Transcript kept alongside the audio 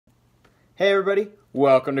Hey everybody,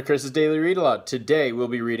 welcome to Chris's Daily Read Aloud. Today we'll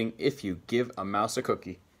be reading If You Give a Mouse a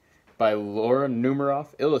Cookie by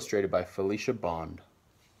Numeroff, illustrated by Felicia Bond.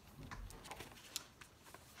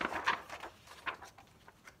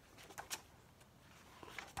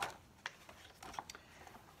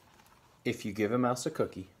 If you give a mouse a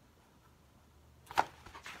cookie,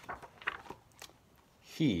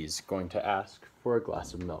 he's going to ask for a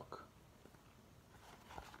glass of milk.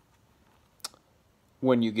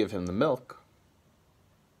 When you give him the milk,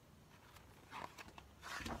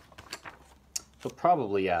 he'll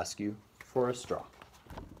probably ask you for a straw.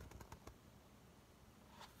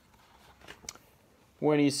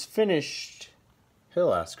 When he's finished,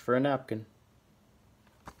 he'll ask for a napkin.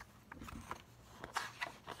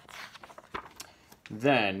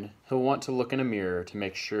 Then he'll want to look in a mirror to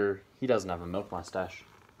make sure he doesn't have a milk mustache.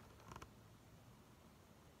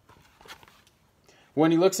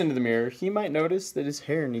 When he looks into the mirror, he might notice that his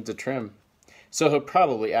hair needs a trim, so he'll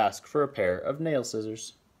probably ask for a pair of nail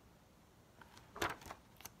scissors.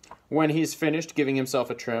 When he's finished giving himself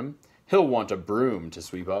a trim, he'll want a broom to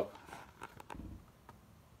sweep up.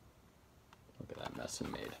 Look at that mess he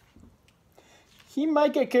made. He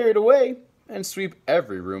might get carried away and sweep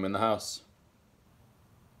every room in the house.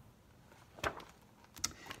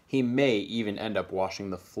 He may even end up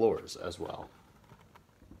washing the floors as well.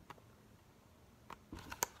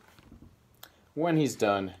 When he's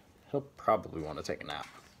done, he'll probably want to take a nap.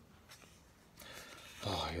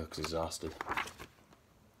 Oh, he looks exhausted.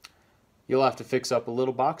 You'll have to fix up a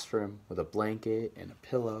little box for him with a blanket and a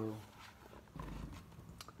pillow.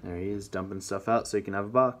 There he is, dumping stuff out so he can have a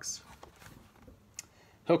box.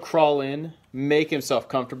 He'll crawl in, make himself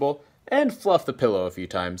comfortable, and fluff the pillow a few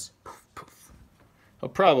times. Poof, poof. He'll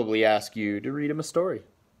probably ask you to read him a story.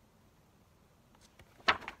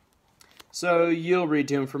 So you'll read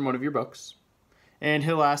to him from one of your books, and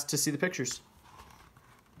he'll ask to see the pictures.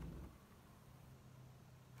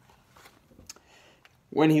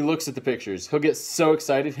 When he looks at the pictures, he'll get so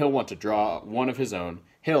excited he'll want to draw one of his own.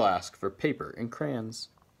 He'll ask for paper and crayons.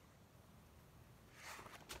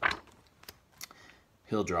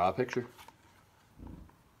 He'll draw a picture.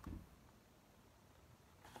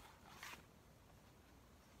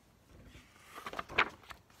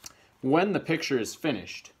 When the picture is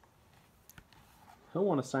finished, he'll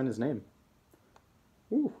want to sign his name.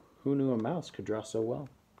 Ooh, who knew a mouse could draw so well?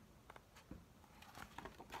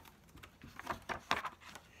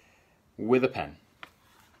 With a pen.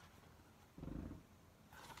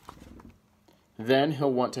 Then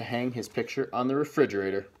he'll want to hang his picture on the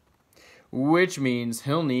refrigerator, which means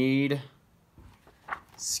he'll need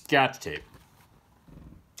Scotch tape.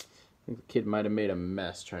 I think the kid might have made a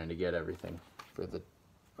mess trying to get everything for the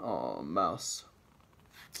mouse.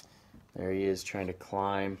 There he is trying to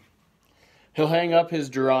climb. He'll hang up his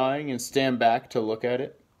drawing and stand back to look at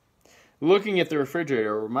it. Looking at the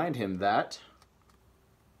refrigerator will remind him that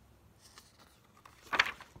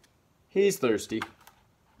he's thirsty.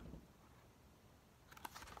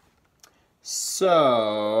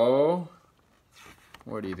 So,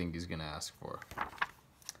 what do you think he's going to ask for?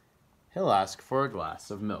 He'll ask for a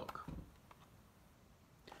glass of milk.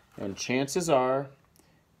 And chances are,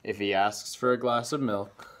 if he asks for a glass of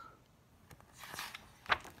milk,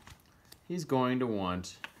 he's going to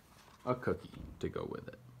want a cookie to go with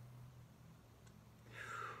it.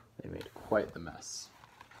 They made quite the mess.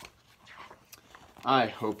 I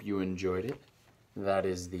hope you enjoyed it. That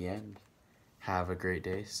is the end. Have a great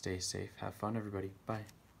day. Stay safe. Have fun, everybody. Bye.